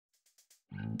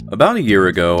About a year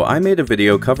ago, I made a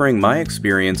video covering my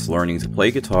experience learning to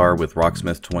play guitar with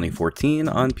Rocksmith 2014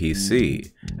 on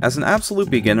PC. As an absolute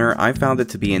beginner, I found it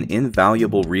to be an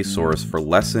invaluable resource for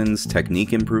lessons,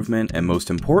 technique improvement, and most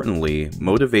importantly,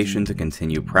 motivation to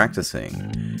continue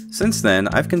practicing. Since then,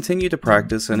 I've continued to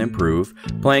practice and improve,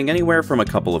 playing anywhere from a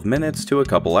couple of minutes to a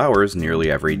couple hours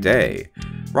nearly every day.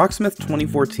 Rocksmith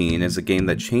 2014 is a game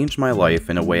that changed my life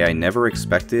in a way I never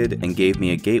expected and gave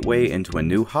me a gateway into a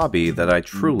new hobby that I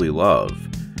truly love.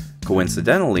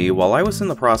 Coincidentally, while I was in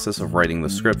the process of writing the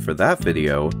script for that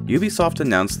video, Ubisoft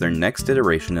announced their next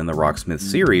iteration in the Rocksmith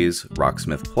series,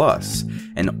 Rocksmith Plus,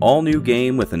 an all-new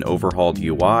game with an overhauled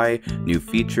UI, new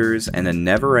features, and a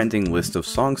never-ending list of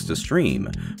songs to stream,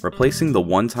 replacing the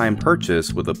one-time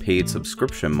purchase with a paid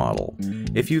subscription model.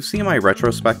 If you've seen my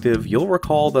retrospective, you'll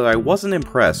recall that I wasn't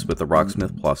impressed with the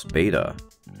Rocksmith Plus beta.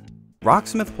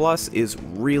 Rocksmith Plus is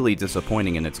really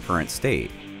disappointing in its current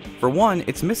state. For one,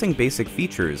 it's missing basic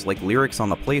features like lyrics on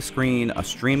the play screen, a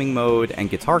streaming mode, and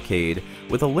Guitarcade,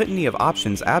 with a litany of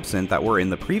options absent that were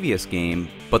in the previous game,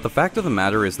 but the fact of the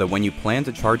matter is that when you plan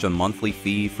to charge a monthly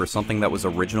fee for something that was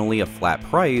originally a flat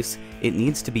price, it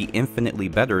needs to be infinitely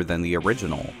better than the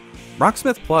original.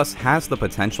 Rocksmith Plus has the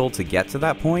potential to get to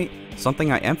that point,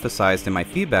 something I emphasized in my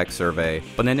feedback survey,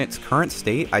 but in its current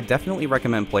state, I definitely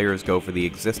recommend players go for the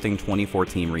existing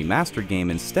 2014 remastered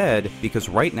game instead, because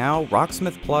right now,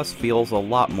 Rocksmith Plus feels a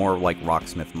lot more like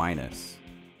Rocksmith Minus.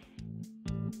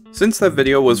 Since that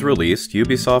video was released,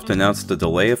 Ubisoft announced a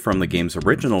delay from the game's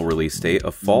original release date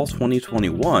of fall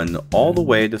 2021 all the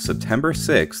way to September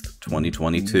 6th,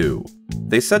 2022.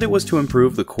 They said it was to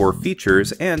improve the core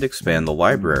features and expand the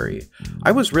library.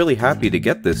 I was really happy to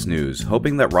get this news,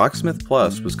 hoping that Rocksmith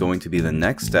Plus was going to be the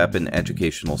next step in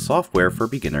educational software for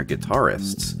beginner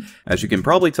guitarists. As you can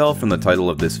probably tell from the title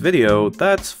of this video,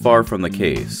 that's far from the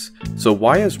case. So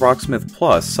why is Rocksmith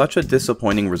Plus such a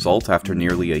disappointing result after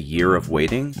nearly a year of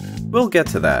waiting? We'll get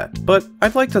to that, but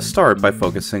I'd like to start by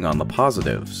focusing on the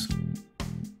positives.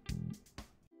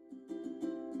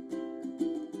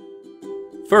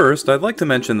 First, I'd like to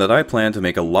mention that I plan to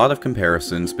make a lot of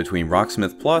comparisons between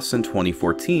Rocksmith Plus and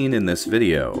 2014 in this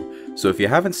video, so if you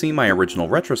haven't seen my original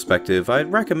retrospective,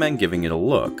 I'd recommend giving it a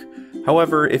look.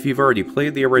 However, if you've already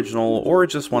played the original, or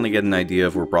just want to get an idea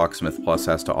of what Rocksmith Plus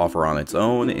has to offer on its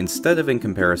own, instead of in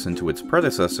comparison to its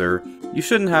predecessor, you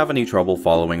shouldn't have any trouble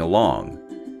following along.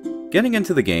 Getting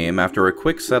into the game, after a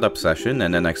quick setup session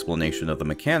and an explanation of the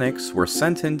mechanics, we're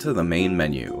sent into the main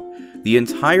menu. The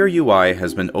entire UI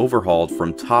has been overhauled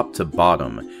from top to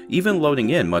bottom, even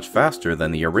loading in much faster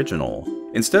than the original.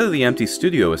 Instead of the empty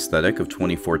studio aesthetic of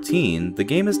 2014, the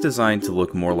game is designed to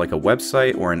look more like a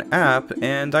website or an app,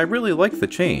 and I really like the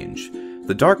change.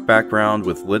 The dark background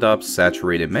with lit-up,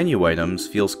 saturated menu items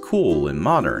feels cool and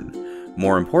modern.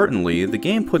 More importantly, the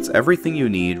game puts everything you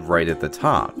need right at the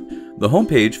top. The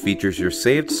homepage features your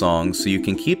saved songs so you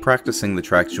can keep practicing the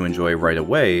tracks you enjoy right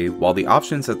away, while the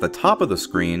options at the top of the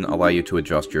screen allow you to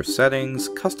adjust your settings,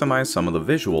 customize some of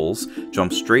the visuals,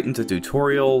 jump straight into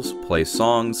tutorials, play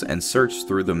songs, and search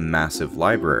through the massive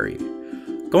library.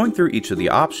 Going through each of the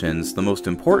options, the most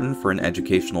important for an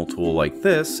educational tool like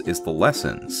this is the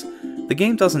lessons. The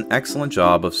game does an excellent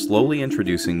job of slowly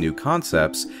introducing new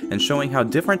concepts and showing how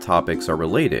different topics are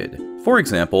related. For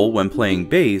example, when playing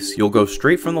bass, you'll go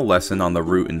straight from the lesson on the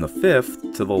root in the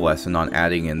fifth to the lesson on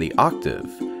adding in the octave.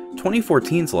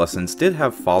 2014's lessons did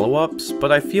have follow-ups,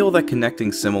 but I feel that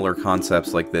connecting similar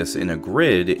concepts like this in a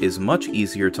grid is much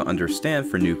easier to understand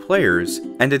for new players,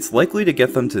 and it's likely to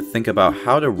get them to think about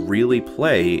how to really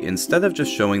play instead of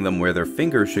just showing them where their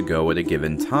fingers should go at a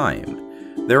given time.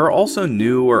 There are also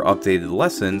new or updated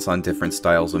lessons on different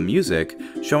styles of music,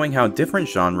 showing how different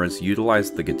genres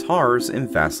utilize the guitars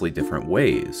in vastly different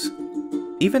ways.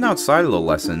 Even outside of the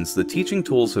lessons, the teaching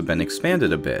tools have been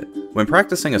expanded a bit. When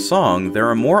practicing a song, there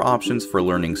are more options for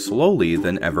learning slowly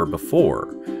than ever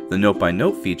before. The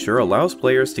note-by-note feature allows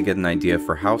players to get an idea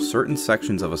for how certain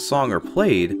sections of a song are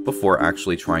played before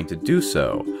actually trying to do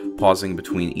so, pausing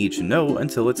between each note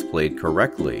until it's played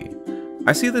correctly.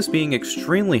 I see this being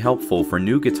extremely helpful for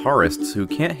new guitarists who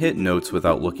can't hit notes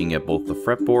without looking at both the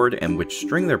fretboard and which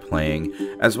string they're playing,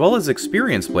 as well as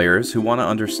experienced players who want to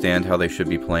understand how they should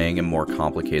be playing a more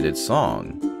complicated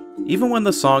song. Even when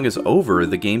the song is over,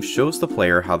 the game shows the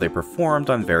player how they performed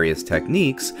on various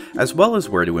techniques, as well as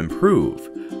where to improve.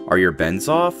 Are your bends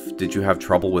off? Did you have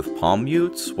trouble with palm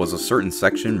mutes? Was a certain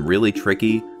section really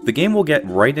tricky? The game will get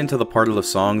right into the part of the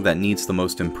song that needs the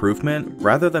most improvement,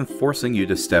 rather than forcing you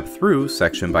to step through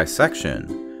section by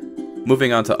section.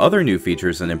 Moving on to other new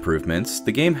features and improvements,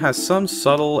 the game has some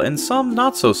subtle and some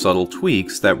not so subtle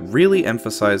tweaks that really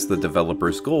emphasize the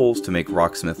developer's goals to make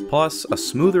Rocksmith Plus a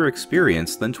smoother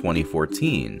experience than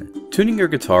 2014. Tuning your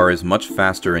guitar is much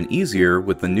faster and easier,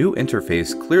 with the new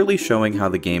interface clearly showing how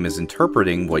the game is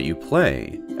interpreting what you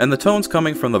play. And the tones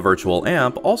coming from the virtual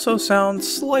amp also sound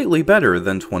slightly better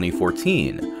than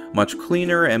 2014, much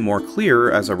cleaner and more clear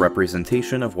as a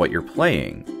representation of what you're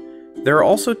playing. There are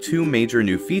also two major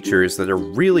new features that are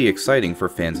really exciting for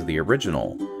fans of the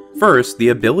original. First, the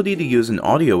ability to use an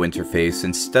audio interface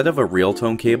instead of a real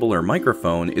tone cable or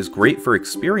microphone is great for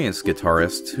experienced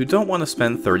guitarists who don't want to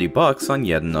spend $30 on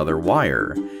yet another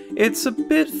wire. It's a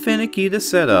bit finicky to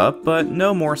set up, but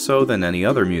no more so than any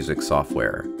other music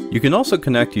software. You can also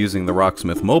connect using the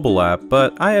Rocksmith mobile app,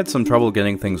 but I had some trouble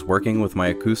getting things working with my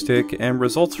acoustic, and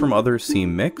results from others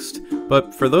seem mixed,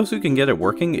 but for those who can get it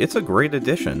working, it's a great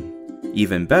addition.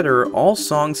 Even better, all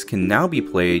songs can now be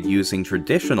played using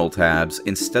traditional tabs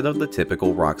instead of the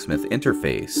typical Rocksmith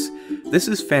interface. This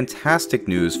is fantastic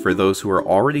news for those who are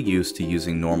already used to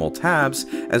using normal tabs,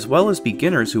 as well as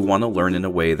beginners who want to learn in a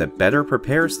way that better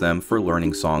prepares them for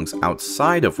learning songs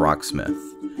outside of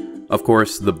Rocksmith. Of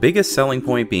course, the biggest selling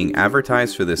point being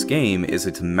advertised for this game is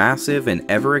its massive and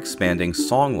ever-expanding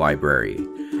song library.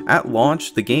 At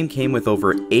launch, the game came with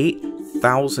over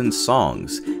 8,000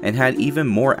 songs, and had even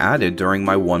more added during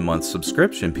my 1-month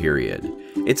subscription period.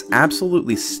 It's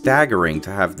absolutely staggering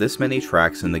to have this many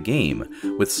tracks in the game,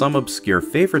 with some obscure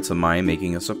favorites of mine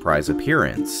making a surprise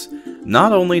appearance.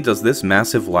 Not only does this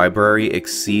massive library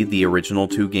exceed the original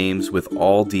 2 games with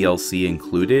all DLC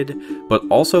included, but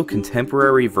also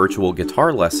contemporary virtual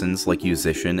guitar lessons like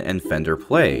Musician and Fender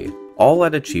Play, all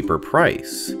at a cheaper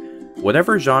price.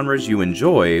 Whatever genres you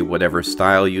enjoy, whatever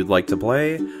style you'd like to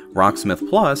play, Rocksmith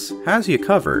Plus has you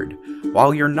covered.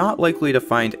 While you're not likely to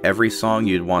find every song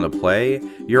you'd want to play,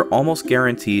 you're almost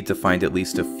guaranteed to find at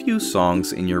least a few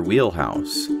songs in your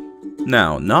wheelhouse.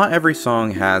 Now, not every song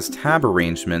has tab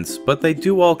arrangements, but they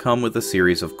do all come with a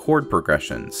series of chord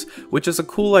progressions, which is a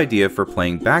cool idea for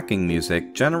playing backing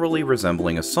music generally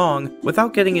resembling a song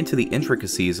without getting into the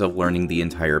intricacies of learning the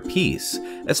entire piece,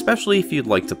 especially if you'd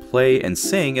like to play and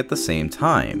sing at the same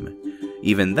time.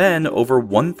 Even then, over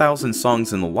 1,000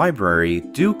 songs in the library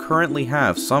do currently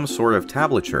have some sort of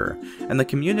tablature, and the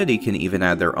community can even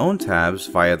add their own tabs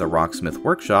via the Rocksmith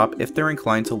Workshop if they're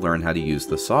inclined to learn how to use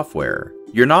the software.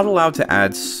 You're not allowed to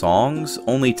add songs,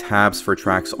 only tabs for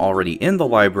tracks already in the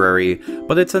library,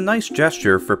 but it's a nice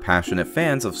gesture for passionate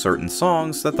fans of certain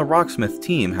songs that the Rocksmith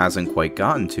team hasn't quite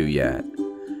gotten to yet.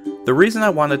 The reason I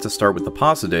wanted to start with the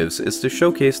positives is to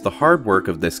showcase the hard work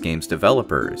of this game's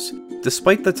developers.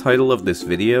 Despite the title of this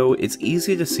video, it's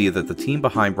easy to see that the team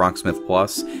behind Rocksmith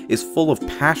Plus is full of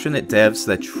passionate devs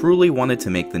that truly wanted to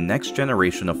make the next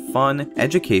generation of fun,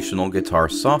 educational guitar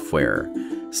software.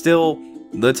 Still,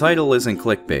 the title isn't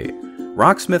clickbait.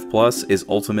 Rocksmith Plus is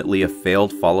ultimately a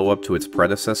failed follow-up to its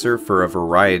predecessor for a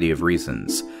variety of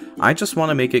reasons. I just want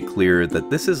to make it clear that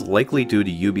this is likely due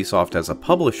to Ubisoft as a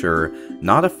publisher,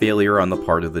 not a failure on the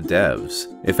part of the devs.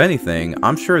 If anything,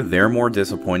 I'm sure they're more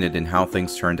disappointed in how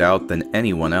things turned out than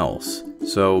anyone else.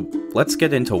 So, let's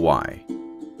get into why.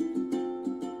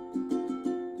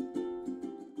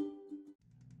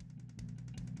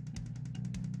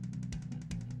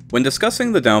 When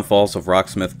discussing the downfalls of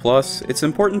Rocksmith Plus, it's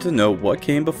important to know what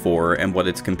came before and what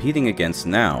it's competing against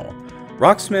now.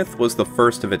 Rocksmith was the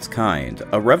first of its kind,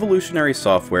 a revolutionary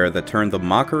software that turned the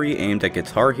mockery aimed at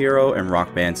Guitar Hero and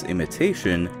Rock Band's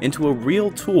imitation into a real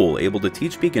tool able to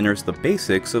teach beginners the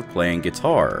basics of playing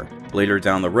guitar. Later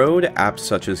down the road, apps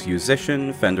such as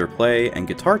Musician, Fender Play, and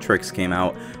Guitar Tricks came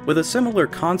out with a similar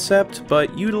concept,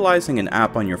 but utilizing an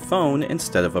app on your phone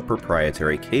instead of a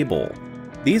proprietary cable.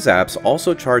 These apps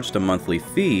also charged a monthly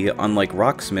fee, unlike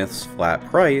Rocksmith's flat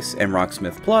price, and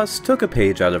Rocksmith Plus took a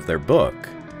page out of their book.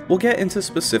 We'll get into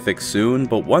specifics soon,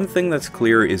 but one thing that's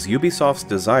clear is Ubisoft's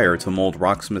desire to mold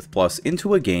Rocksmith Plus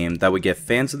into a game that would get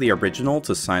fans of the original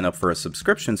to sign up for a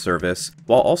subscription service,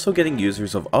 while also getting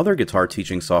users of other guitar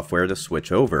teaching software to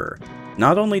switch over.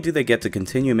 Not only do they get to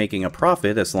continue making a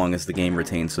profit as long as the game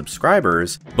retains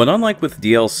subscribers, but unlike with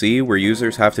DLC where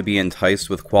users have to be enticed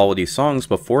with quality songs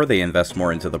before they invest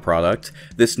more into the product,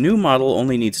 this new model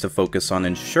only needs to focus on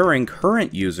ensuring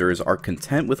current users are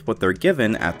content with what they're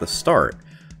given at the start.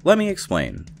 Let me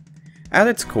explain. At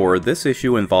its core, this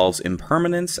issue involves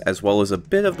impermanence as well as a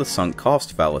bit of the sunk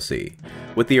cost fallacy.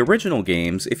 With the original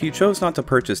games, if you chose not to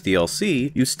purchase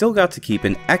DLC, you still got to keep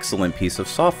an excellent piece of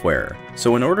software.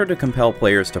 So in order to compel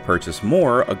players to purchase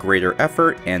more, a greater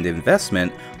effort and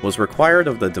investment was required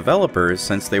of the developers,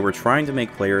 since they were trying to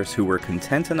make players who were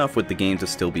content enough with the game to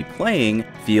still be playing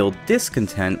feel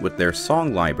discontent with their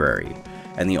song library.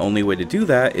 And the only way to do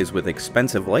that is with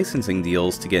expensive licensing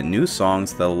deals to get new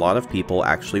songs that a lot of people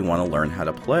actually want to learn how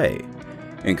to play.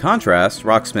 In contrast,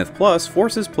 Rocksmith Plus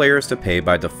forces players to pay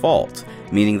by default,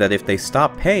 meaning that if they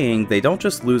stop paying, they don't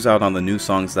just lose out on the new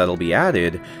songs that'll be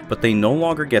added, but they no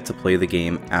longer get to play the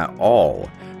game at all.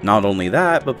 Not only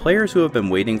that, but players who have been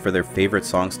waiting for their favorite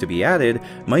songs to be added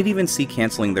might even see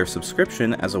canceling their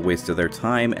subscription as a waste of their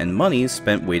time and money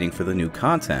spent waiting for the new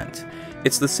content.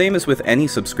 It's the same as with any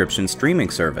subscription streaming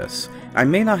service. I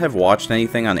may not have watched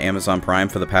anything on Amazon Prime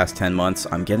for the past 10 months,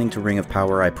 I'm getting to Ring of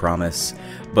Power, I promise,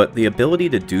 but the ability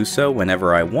to do so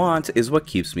whenever I want is what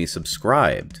keeps me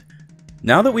subscribed.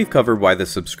 Now that we've covered why the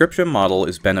subscription model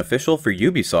is beneficial for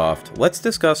Ubisoft, let's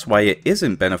discuss why it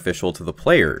isn't beneficial to the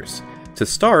players. To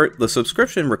start, the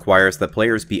subscription requires that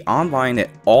players be online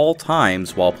at all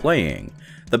times while playing.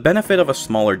 The benefit of a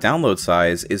smaller download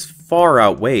size is far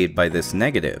outweighed by this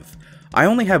negative. I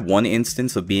only had one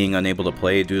instance of being unable to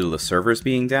play due to the servers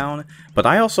being down, but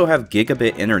I also have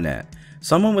gigabit internet.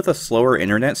 Someone with a slower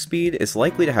internet speed is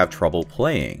likely to have trouble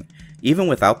playing. Even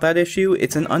without that issue,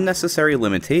 it's an unnecessary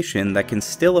limitation that can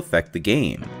still affect the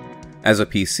game. As a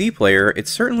PC player, it's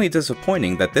certainly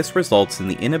disappointing that this results in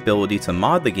the inability to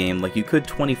mod the game like you could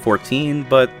 2014,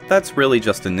 but that's really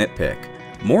just a nitpick.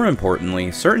 More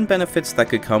importantly, certain benefits that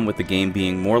could come with the game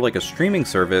being more like a streaming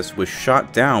service was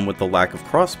shot down with the lack of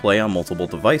crossplay on multiple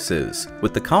devices,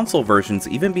 with the console versions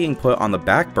even being put on the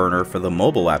back burner for the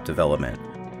mobile app development.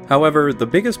 However, the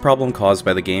biggest problem caused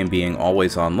by the game being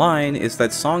always online is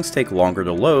that songs take longer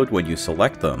to load when you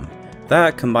select them.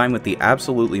 That, combined with the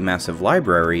absolutely massive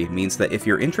library, means that if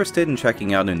you're interested in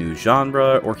checking out a new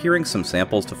genre or hearing some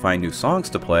samples to find new songs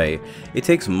to play, it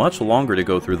takes much longer to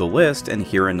go through the list and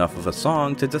hear enough of a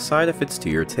song to decide if it's to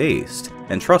your taste.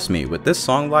 And trust me, with this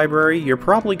song library, you're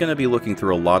probably going to be looking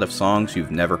through a lot of songs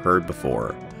you've never heard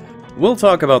before. We'll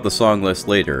talk about the song list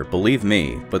later, believe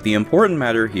me, but the important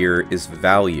matter here is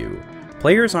value.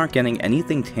 Players aren't getting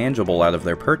anything tangible out of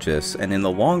their purchase, and in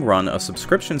the long run a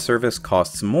subscription service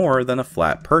costs more than a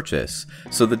flat purchase,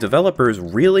 so the developers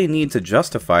really need to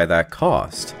justify that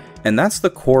cost. And that's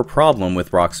the core problem with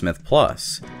Rocksmith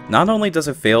Plus. Not only does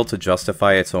it fail to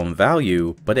justify its own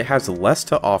value, but it has less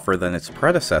to offer than its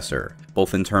predecessor,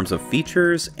 both in terms of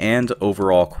features and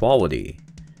overall quality.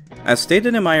 As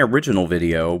stated in my original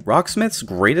video, Rocksmith's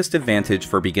greatest advantage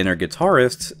for beginner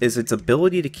guitarists is its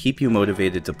ability to keep you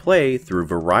motivated to play through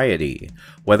variety.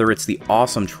 Whether it's the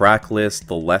awesome track list,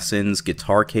 the lessons,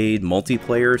 Guitarcade,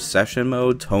 multiplayer, session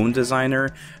mode, tone designer,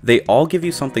 they all give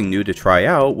you something new to try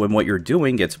out when what you're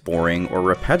doing gets boring or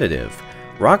repetitive.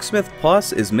 Rocksmith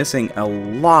Plus is missing a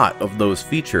lot of those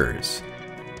features.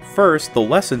 First, the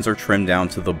lessons are trimmed down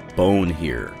to the bone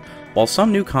here. While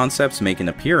some new concepts make an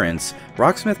appearance,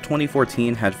 Rocksmith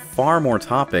 2014 had far more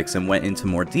topics and went into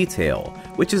more detail,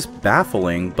 which is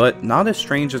baffling, but not as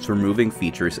strange as removing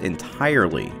features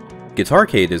entirely.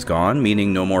 Guitarcade is gone,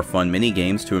 meaning no more fun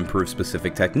minigames to improve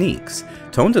specific techniques.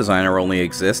 Tone Designer only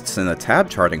exists in the tab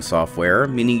charting software,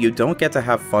 meaning you don't get to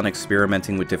have fun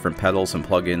experimenting with different pedals and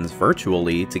plugins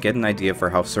virtually to get an idea for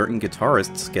how certain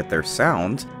guitarists get their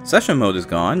sound. Session mode is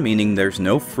gone, meaning there's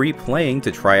no free playing to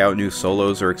try out new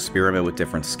solos or experiment with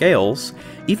different scales.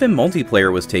 Even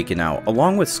multiplayer was taken out,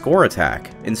 along with score attack,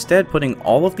 instead putting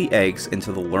all of the eggs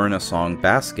into the learn a song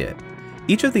basket.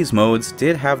 Each of these modes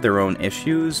did have their own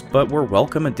issues, but were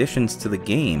welcome additions to the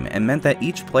game and meant that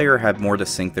each player had more to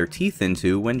sink their teeth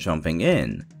into when jumping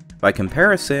in. By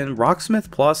comparison, Rocksmith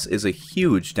Plus is a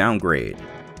huge downgrade.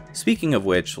 Speaking of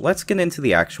which, let's get into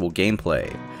the actual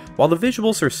gameplay. While the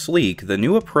visuals are sleek, the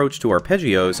new approach to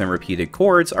arpeggios and repeated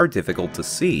chords are difficult to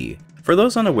see. For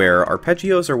those unaware,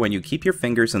 arpeggios are when you keep your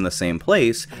fingers in the same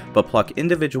place, but pluck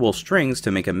individual strings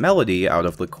to make a melody out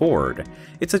of the chord.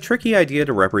 It's a tricky idea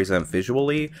to represent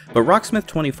visually, but Rocksmith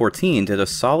 2014 did a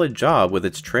solid job with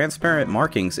its transparent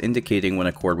markings indicating when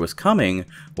a chord was coming,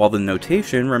 while the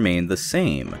notation remained the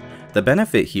same. The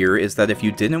benefit here is that if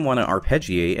you didn't want to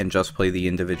arpeggiate and just play the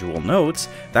individual notes,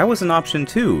 that was an option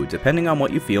too, depending on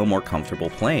what you feel more comfortable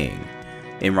playing.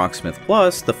 In Rocksmith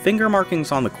Plus, the finger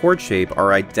markings on the chord shape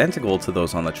are identical to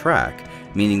those on the track,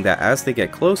 meaning that as they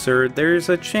get closer, there's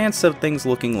a chance of things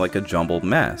looking like a jumbled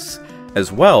mess. As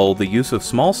well, the use of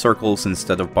small circles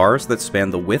instead of bars that span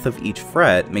the width of each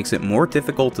fret makes it more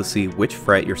difficult to see which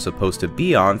fret you're supposed to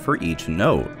be on for each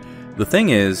note. The thing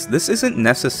is, this isn't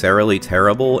necessarily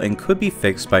terrible and could be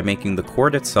fixed by making the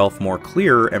chord itself more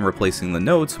clear and replacing the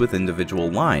notes with individual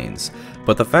lines,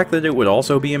 but the fact that it would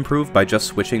also be improved by just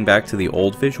switching back to the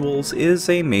old visuals is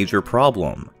a major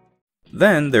problem.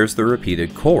 Then there's the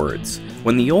repeated chords.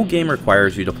 When the old game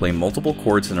requires you to play multiple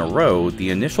chords in a row, the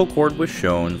initial chord was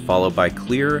shown, followed by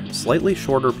clear, slightly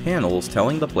shorter panels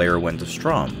telling the player when to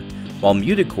strum, while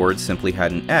muted chords simply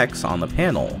had an X on the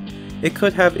panel. It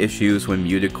could have issues when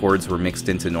muted chords were mixed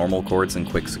into normal chords in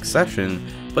quick succession,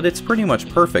 but it's pretty much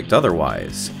perfect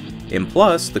otherwise. In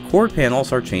Plus, the chord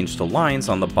panels are changed to lines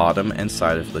on the bottom and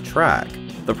side of the track.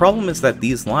 The problem is that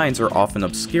these lines are often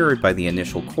obscured by the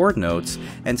initial chord notes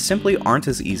and simply aren't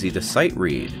as easy to sight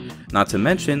read. Not to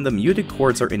mention, the muted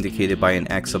chords are indicated by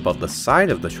an X above the side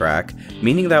of the track,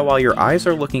 meaning that while your eyes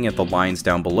are looking at the lines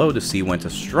down below to see when to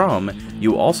strum,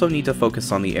 you also need to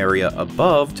focus on the area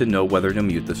above to know whether to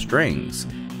mute the strings.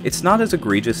 It's not as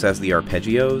egregious as the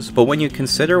arpeggios, but when you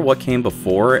consider what came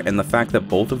before and the fact that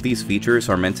both of these features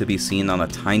are meant to be seen on a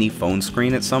tiny phone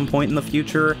screen at some point in the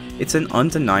future, it's an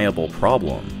undeniable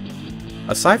problem.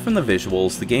 Aside from the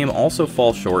visuals, the game also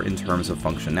falls short in terms of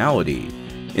functionality.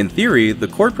 In theory, the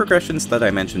chord progressions that I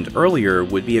mentioned earlier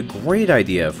would be a great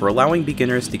idea for allowing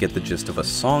beginners to get the gist of a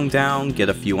song down, get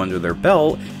a few under their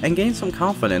belt, and gain some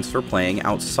confidence for playing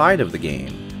outside of the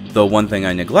game. Though one thing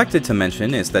I neglected to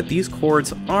mention is that these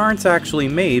chords aren't actually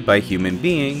made by human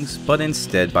beings, but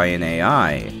instead by an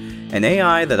AI. An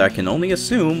AI that I can only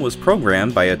assume was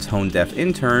programmed by a tone-deaf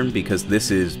intern because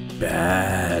this is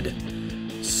bad.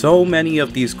 So many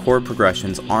of these chord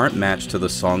progressions aren't matched to the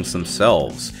songs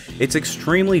themselves. It's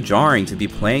extremely jarring to be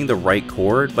playing the right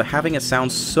chord but having it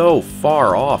sound so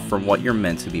far off from what you're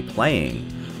meant to be playing.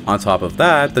 On top of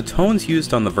that, the tones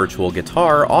used on the virtual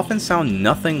guitar often sound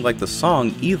nothing like the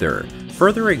song either,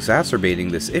 further exacerbating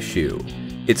this issue.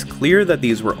 It's clear that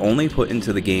these were only put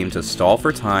into the game to stall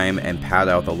for time and pad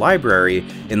out the library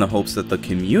in the hopes that the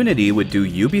community would do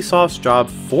Ubisoft's job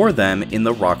for them in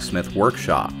the Rocksmith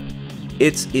workshop.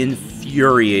 It's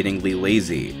infuriatingly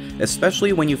lazy,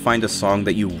 especially when you find a song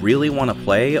that you really want to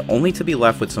play only to be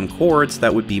left with some chords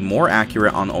that would be more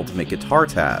accurate on Ultimate Guitar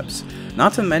tabs.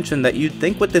 Not to mention that you'd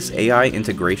think with this AI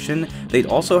integration, they'd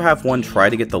also have one try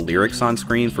to get the lyrics on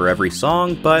screen for every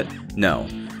song, but no.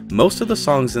 Most of the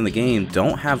songs in the game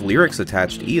don't have lyrics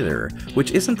attached either,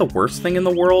 which isn't the worst thing in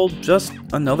the world, just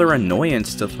another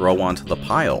annoyance to throw onto the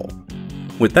pile.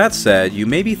 With that said, you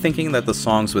may be thinking that the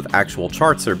songs with actual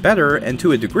charts are better, and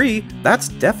to a degree, that's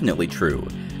definitely true.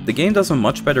 The game does a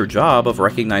much better job of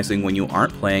recognizing when you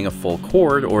aren't playing a full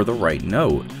chord or the right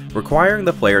note, requiring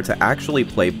the player to actually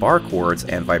play bar chords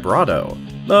and vibrato,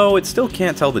 though it still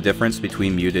can't tell the difference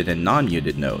between muted and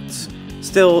non-muted notes.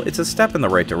 Still, it's a step in the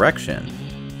right direction.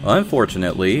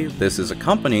 Unfortunately, this is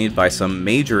accompanied by some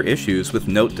major issues with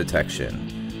note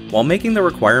detection. While making the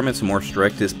requirements more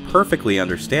strict is perfectly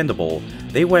understandable,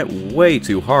 they went way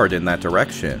too hard in that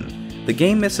direction. The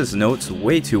game misses notes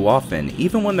way too often,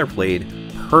 even when they're played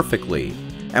perfectly.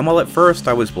 And while at first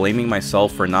I was blaming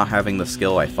myself for not having the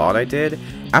skill I thought I did,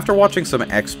 after watching some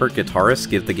expert guitarists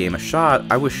give the game a shot,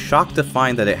 I was shocked to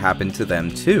find that it happened to them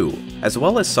too, as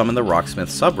well as some in the Rocksmith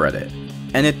subreddit.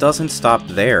 And it doesn't stop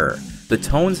there. The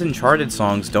tones in charted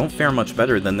songs don't fare much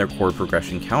better than their chord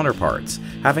progression counterparts,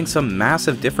 having some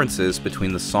massive differences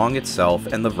between the song itself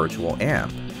and the virtual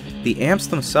amp. The amps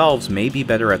themselves may be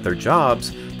better at their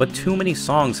jobs, but too many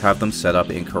songs have them set up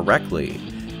incorrectly.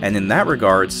 And in that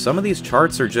regard, some of these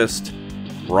charts are just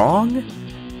wrong?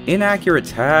 Inaccurate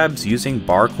tabs, using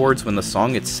bar chords when the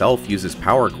song itself uses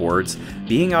power chords,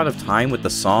 being out of time with the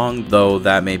song, though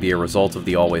that may be a result of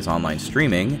the always online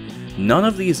streaming. None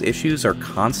of these issues are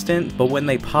constant, but when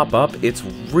they pop up, it's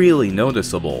really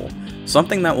noticeable.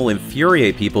 Something that will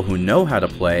infuriate people who know how to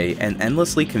play and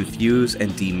endlessly confuse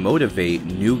and demotivate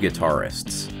new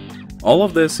guitarists. All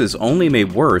of this is only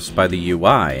made worse by the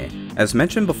UI. As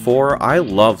mentioned before, I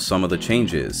love some of the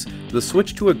changes. The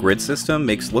switch to a grid system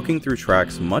makes looking through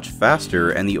tracks much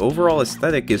faster, and the overall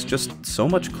aesthetic is just so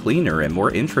much cleaner and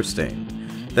more interesting.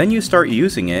 Then you start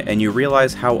using it and you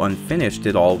realize how unfinished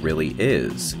it all really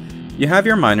is. You have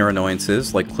your minor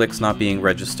annoyances, like clicks not being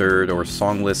registered or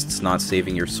song lists not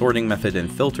saving your sorting method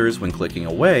and filters when clicking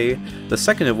away, the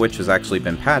second of which has actually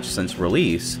been patched since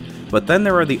release, but then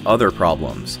there are the other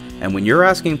problems, and when you're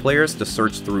asking players to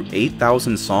search through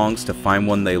 8,000 songs to find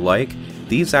one they like,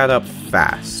 these add up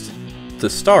fast. To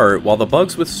start, while the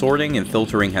bugs with sorting and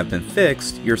filtering have been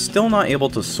fixed, you're still not able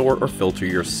to sort or filter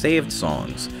your saved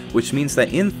songs, which means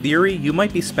that in theory you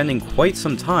might be spending quite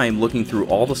some time looking through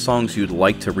all the songs you'd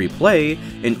like to replay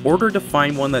in order to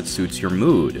find one that suits your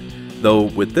mood, though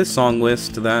with this song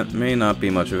list that may not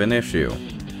be much of an issue.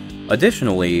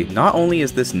 Additionally, not only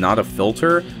is this not a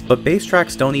filter, but bass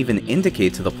tracks don't even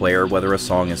indicate to the player whether a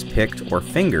song is picked or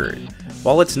fingered.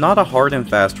 While it's not a hard and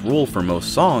fast rule for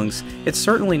most songs, it's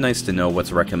certainly nice to know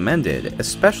what's recommended,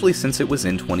 especially since it was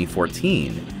in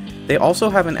 2014. They also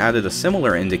haven't added a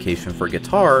similar indication for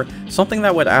guitar, something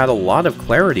that would add a lot of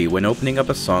clarity when opening up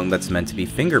a song that's meant to be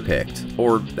fingerpicked,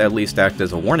 or at least act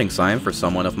as a warning sign for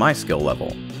someone of my skill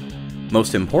level.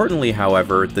 Most importantly,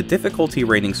 however, the difficulty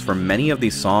ratings for many of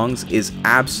these songs is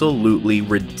absolutely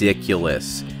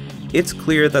ridiculous. It's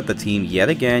clear that the team yet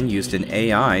again used an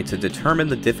AI to determine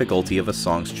the difficulty of a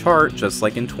song's chart just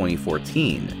like in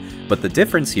 2014, but the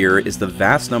difference here is the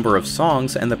vast number of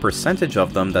songs and the percentage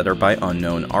of them that are by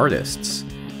unknown artists.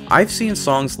 I've seen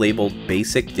songs labeled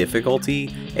basic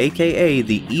difficulty, aka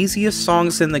the easiest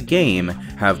songs in the game,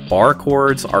 have bar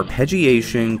chords,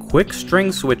 arpeggiation, quick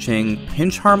string switching,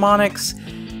 pinch harmonics,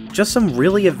 just some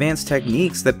really advanced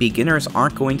techniques that beginners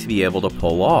aren't going to be able to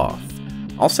pull off.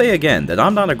 I'll say again that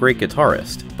I'm not a great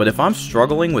guitarist, but if I'm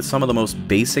struggling with some of the most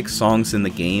basic songs in the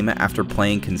game after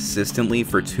playing consistently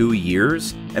for 2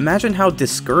 years, imagine how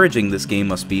discouraging this game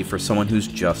must be for someone who's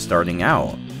just starting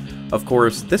out. Of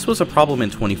course, this was a problem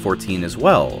in 2014 as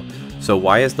well, so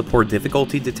why is the poor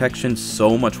difficulty detection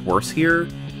so much worse here?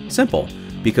 Simple,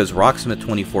 because Rocksmith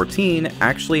 2014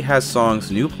 actually has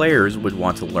songs new players would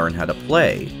want to learn how to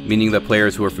play, meaning that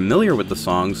players who are familiar with the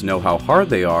songs know how hard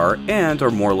they are and are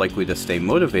more likely to stay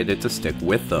motivated to stick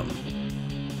with them.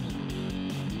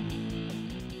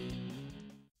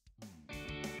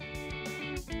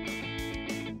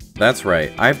 That's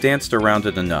right, I've danced around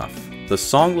it enough. The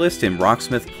song list in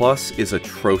Rocksmith Plus is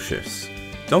atrocious.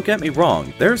 Don't get me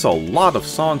wrong, there's a lot of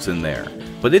songs in there,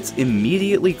 but it's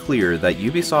immediately clear that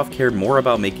Ubisoft cared more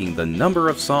about making the number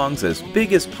of songs as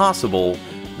big as possible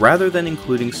rather than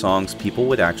including songs people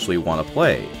would actually want to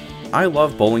play. I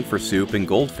love Bowling for Soup and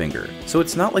Goldfinger, so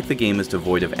it's not like the game is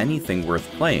devoid of anything worth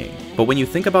playing, but when you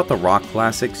think about the rock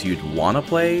classics you'd want to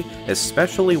play,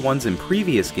 especially ones in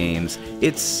previous games,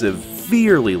 it's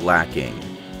severely lacking.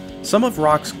 Some of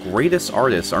rock's greatest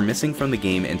artists are missing from the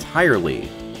game entirely,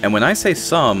 and when I say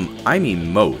some, I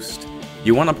mean most.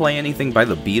 You want to play anything by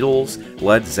the Beatles,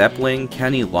 Led Zeppelin,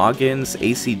 Kenny Loggins,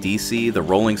 AC/DC, the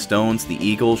Rolling Stones, the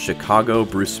Eagles, Chicago,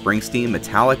 Bruce Springsteen,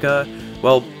 Metallica?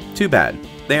 Well, too bad.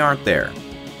 They aren't there.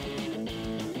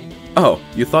 Oh,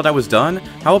 you thought I was done?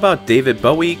 How about David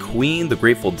Bowie, Queen, The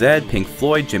Grateful Dead, Pink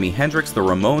Floyd, Jimi Hendrix, The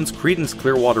Ramones, Creedence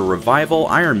Clearwater Revival,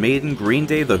 Iron Maiden, Green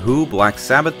Day, The Who, Black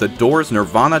Sabbath, The Doors,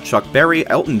 Nirvana, Chuck Berry,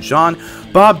 Elton John,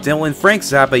 Bob Dylan, Frank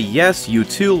Zappa, Yes,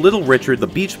 U2, Little Richard, The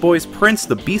Beach Boys, Prince,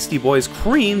 The Beastie Boys,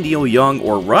 Cream, Neil Young,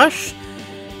 or Rush?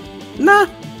 Nah,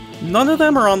 none of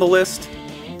them are on the list.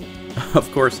 Of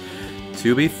course,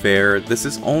 to be fair, this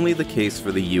is only the case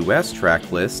for the US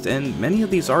track list, and many of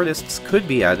these artists could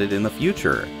be added in the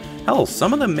future. Hell,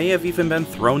 some of them may have even been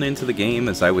thrown into the game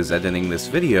as I was editing this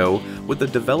video, with the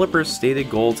developer's stated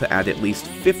goal to add at least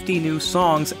 50 new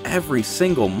songs every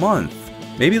single month.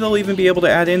 Maybe they'll even be able to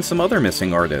add in some other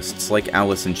missing artists, like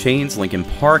Alice in Chains, Linkin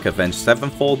Park, Avenged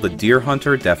Sevenfold, The Deer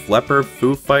Hunter, Def Leppard,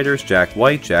 Foo Fighters, Jack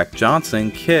White, Jack Johnson,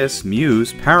 Kiss,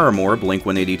 Muse, Paramore,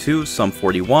 Blink-182, Sum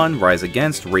 41, Rise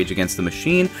Against, Rage Against the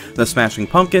Machine, The Smashing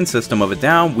Pumpkins, System of a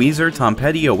Down, Weezer, Tom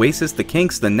Petty, Oasis, The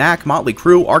Kinks, The Knack, Motley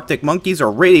Crue, Arctic Monkeys,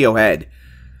 or Radiohead.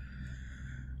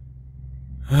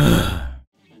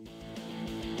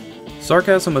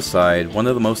 Sarcasm aside, one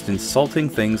of the most insulting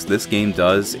things this game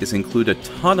does is include a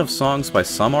ton of songs by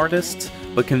some artists,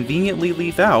 but conveniently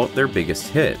leave out their biggest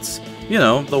hits. You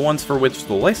know, the ones for which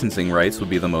the licensing rights would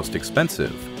be the most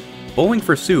expensive. Bowling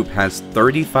for Soup has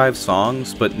 35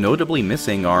 songs, but notably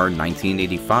missing are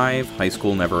 1985, High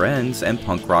School Never Ends, and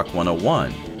Punk Rock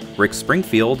 101. Rick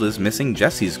Springfield is missing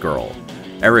Jesse's Girl.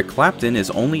 Eric Clapton is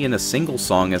only in a single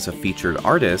song as a featured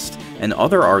artist, and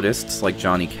other artists like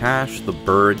Johnny Cash, The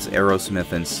Byrds,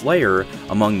 Aerosmith, and Slayer,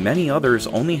 among many others,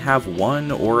 only have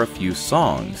one or a few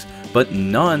songs, but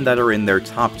none that are in their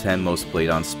top 10 most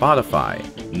played on Spotify.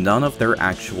 None of their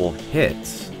actual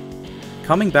hits.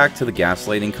 Coming back to the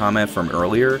gaslighting comment from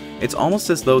earlier, it's almost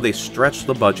as though they stretched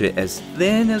the budget as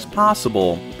thin as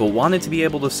possible, but wanted to be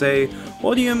able to say,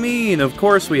 "What do you mean? Of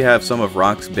course we have some of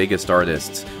rock's biggest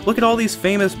artists. Look at all these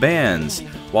famous bands,"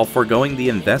 while foregoing the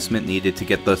investment needed to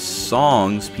get the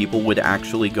songs people would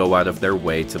actually go out of their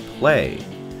way to play.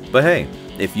 But hey,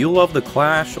 if you love The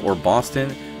Clash or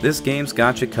Boston, this game's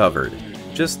got you covered.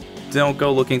 Just don't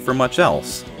go looking for much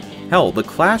else. Hell, The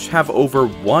Clash have over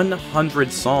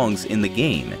 100 songs in the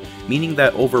game, meaning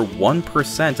that over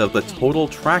 1% of the total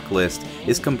track list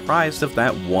is comprised of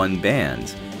that one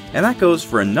band. And that goes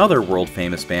for another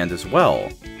world-famous band as well,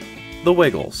 The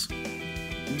Wiggles.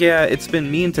 Yeah, it's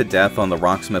been memed to death on the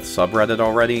Rocksmith subreddit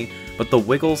already, but The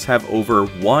Wiggles have over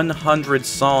 100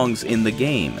 songs in the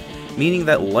game, meaning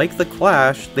that like The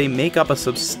Clash, they make up a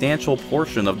substantial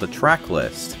portion of the track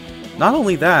list. Not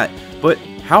only that, but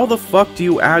how the fuck do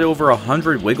you add over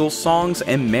 100 Wiggles songs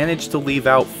and manage to leave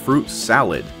out Fruit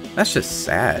Salad? That's just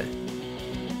sad.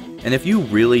 And if you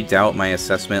really doubt my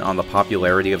assessment on the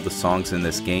popularity of the songs in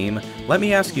this game, let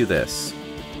me ask you this.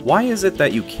 Why is it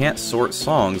that you can't sort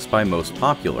songs by most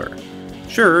popular?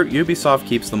 Sure, Ubisoft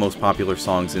keeps the most popular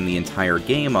songs in the entire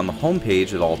game on the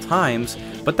homepage at all times,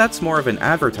 but that's more of an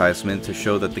advertisement to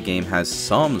show that the game has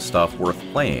some stuff worth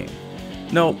playing.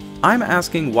 No, I'm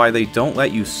asking why they don't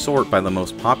let you sort by the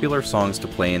most popular songs to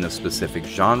play in a specific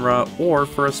genre or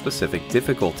for a specific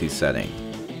difficulty setting.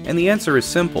 And the answer is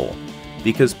simple.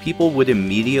 Because people would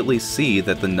immediately see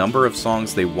that the number of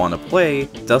songs they want to play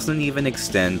doesn't even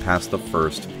extend past the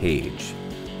first page.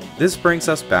 This brings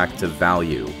us back to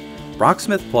value.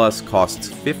 Rocksmith Plus costs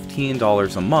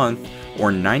 $15 a month,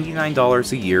 or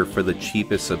 $99 a year for the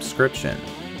cheapest subscription.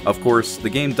 Of course, the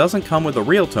game doesn't come with a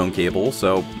real tone cable,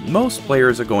 so most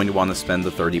players are going to want to spend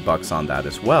the $30 on that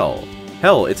as well.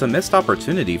 Hell, it's a missed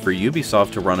opportunity for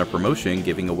Ubisoft to run a promotion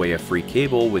giving away a free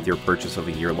cable with your purchase of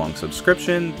a year-long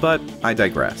subscription, but I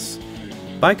digress.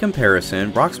 By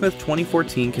comparison, Rocksmith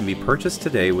 2014 can be purchased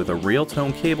today with a real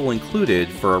tone cable included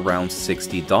for around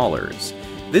 $60.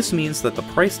 This means that the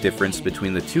price difference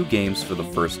between the two games for the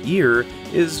first year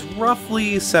is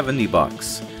roughly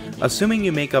 $70. Assuming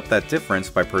you make up that difference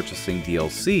by purchasing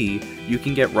DLC, you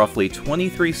can get roughly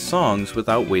 23 songs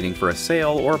without waiting for a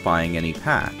sale or buying any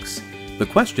packs. The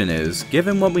question is,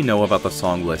 given what we know about the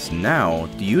song list now,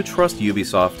 do you trust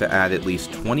Ubisoft to add at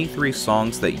least 23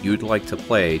 songs that you'd like to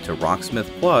play to Rocksmith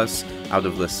Plus out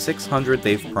of the 600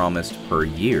 they've promised per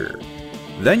year?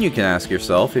 Then you can ask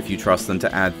yourself if you trust them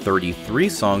to add 33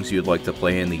 songs you'd like to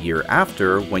play in the year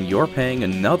after when you're paying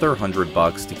another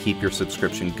 $100 to keep your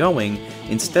subscription going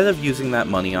instead of using that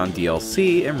money on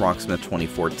DLC in Rocksmith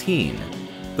 2014.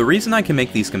 The reason I can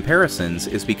make these comparisons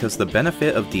is because the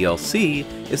benefit of DLC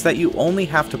is that you only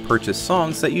have to purchase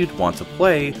songs that you'd want to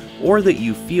play or that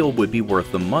you feel would be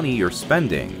worth the money you're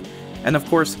spending. And of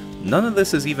course, none of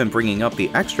this is even bringing up the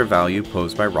extra value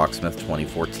posed by Rocksmith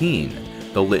 2014.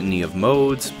 The litany of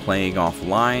modes, playing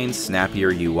offline,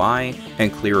 snappier UI,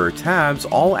 and clearer tabs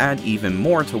all add even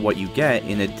more to what you get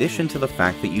in addition to the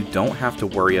fact that you don't have to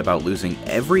worry about losing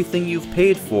everything you've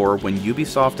paid for when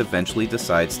Ubisoft eventually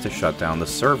decides to shut down the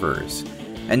servers.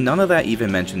 And none of that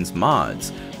even mentions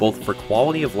mods, both for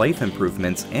quality of life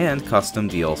improvements and custom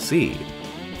DLC.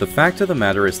 The fact of the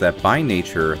matter is that by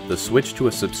nature, the switch to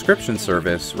a subscription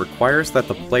service requires that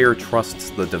the player trusts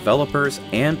the developers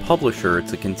and publisher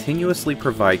to continuously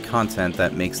provide content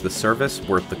that makes the service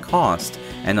worth the cost,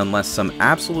 and unless some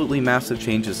absolutely massive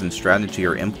changes in strategy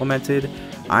are implemented,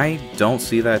 I don't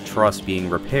see that trust being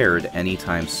repaired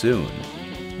anytime soon.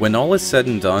 When all is said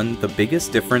and done, the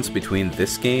biggest difference between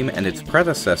this game and its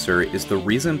predecessor is the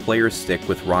reason players stick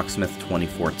with Rocksmith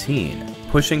 2014.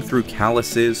 Pushing through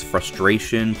calluses,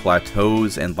 frustration,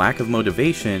 plateaus, and lack of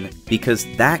motivation because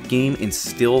that game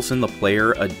instills in the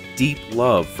player a deep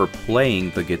love for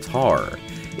playing the guitar.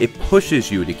 It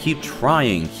pushes you to keep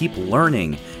trying, keep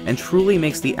learning, and truly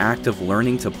makes the act of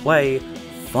learning to play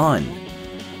fun.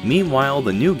 Meanwhile,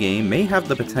 the new game may have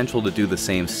the potential to do the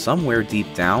same somewhere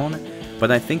deep down, but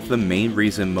I think the main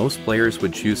reason most players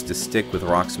would choose to stick with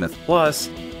Rocksmith Plus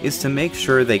is to make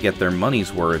sure they get their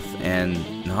money's worth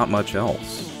and not much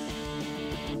else.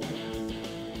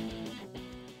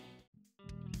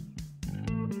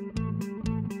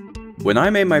 When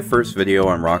I made my first video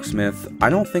on Rocksmith,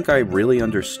 I don't think I really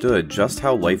understood just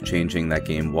how life-changing that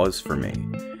game was for me.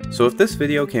 So if this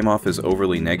video came off as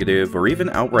overly negative or even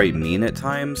outright mean at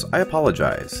times, I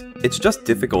apologize. It's just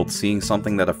difficult seeing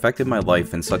something that affected my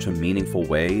life in such a meaningful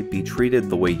way be treated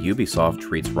the way Ubisoft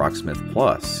treats Rocksmith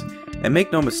Plus. And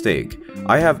make no mistake,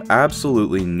 I have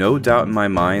absolutely no doubt in my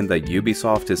mind that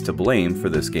Ubisoft is to blame for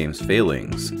this game's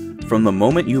failings. From the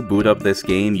moment you boot up this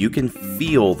game, you can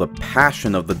feel the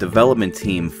passion of the development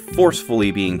team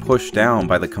forcefully being pushed down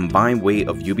by the combined weight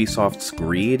of Ubisoft's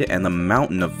greed and the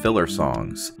mountain of filler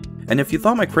songs. And if you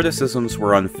thought my criticisms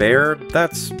were unfair,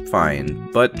 that's fine,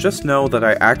 but just know that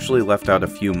I actually left out a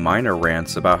few minor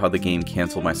rants about how the game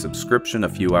canceled my subscription a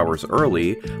few hours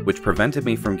early, which prevented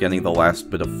me from getting the last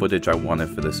bit of footage I wanted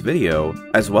for this video,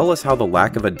 as well as how the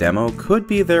lack of a demo could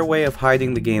be their way of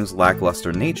hiding the game's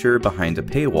lackluster nature behind a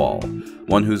paywall,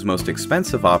 one whose most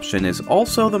expensive option is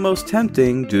also the most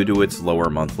tempting due to its lower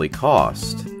monthly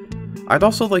cost. I'd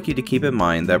also like you to keep in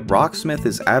mind that Rocksmith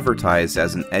is advertised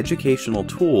as an educational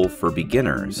tool for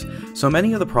beginners, so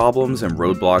many of the problems and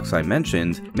roadblocks I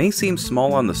mentioned may seem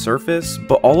small on the surface,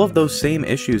 but all of those same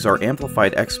issues are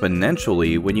amplified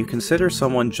exponentially when you consider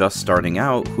someone just starting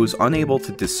out who's unable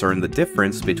to discern the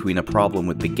difference between a problem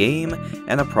with the game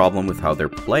and a problem with how they're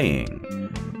playing.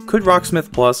 Could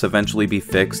Rocksmith Plus eventually be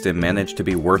fixed and manage to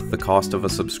be worth the cost of a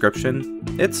subscription?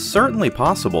 It's certainly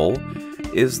possible.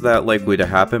 Is that likely to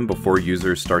happen before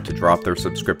users start to drop their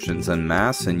subscriptions en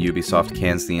masse and Ubisoft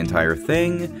cans the entire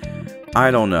thing?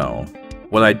 I don't know.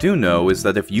 What I do know is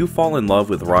that if you fall in love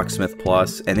with Rocksmith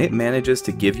Plus and it manages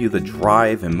to give you the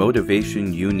drive and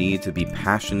motivation you need to be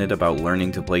passionate about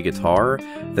learning to play guitar,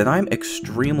 then I'm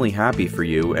extremely happy for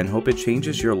you and hope it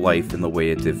changes your life in the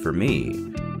way it did for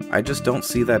me. I just don't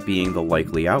see that being the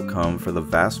likely outcome for the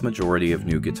vast majority of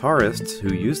new guitarists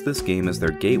who use this game as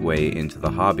their gateway into the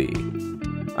hobby.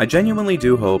 I genuinely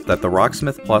do hope that the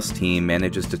Rocksmith Plus team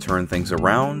manages to turn things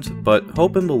around, but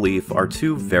hope and belief are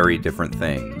two very different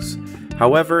things.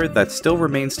 However, that still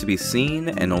remains to be seen,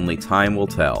 and only time will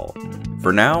tell.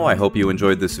 For now, I hope you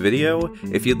enjoyed this video.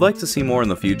 If you'd like to see more in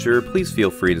the future, please feel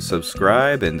free to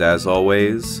subscribe, and as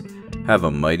always, have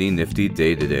a mighty nifty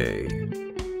day today.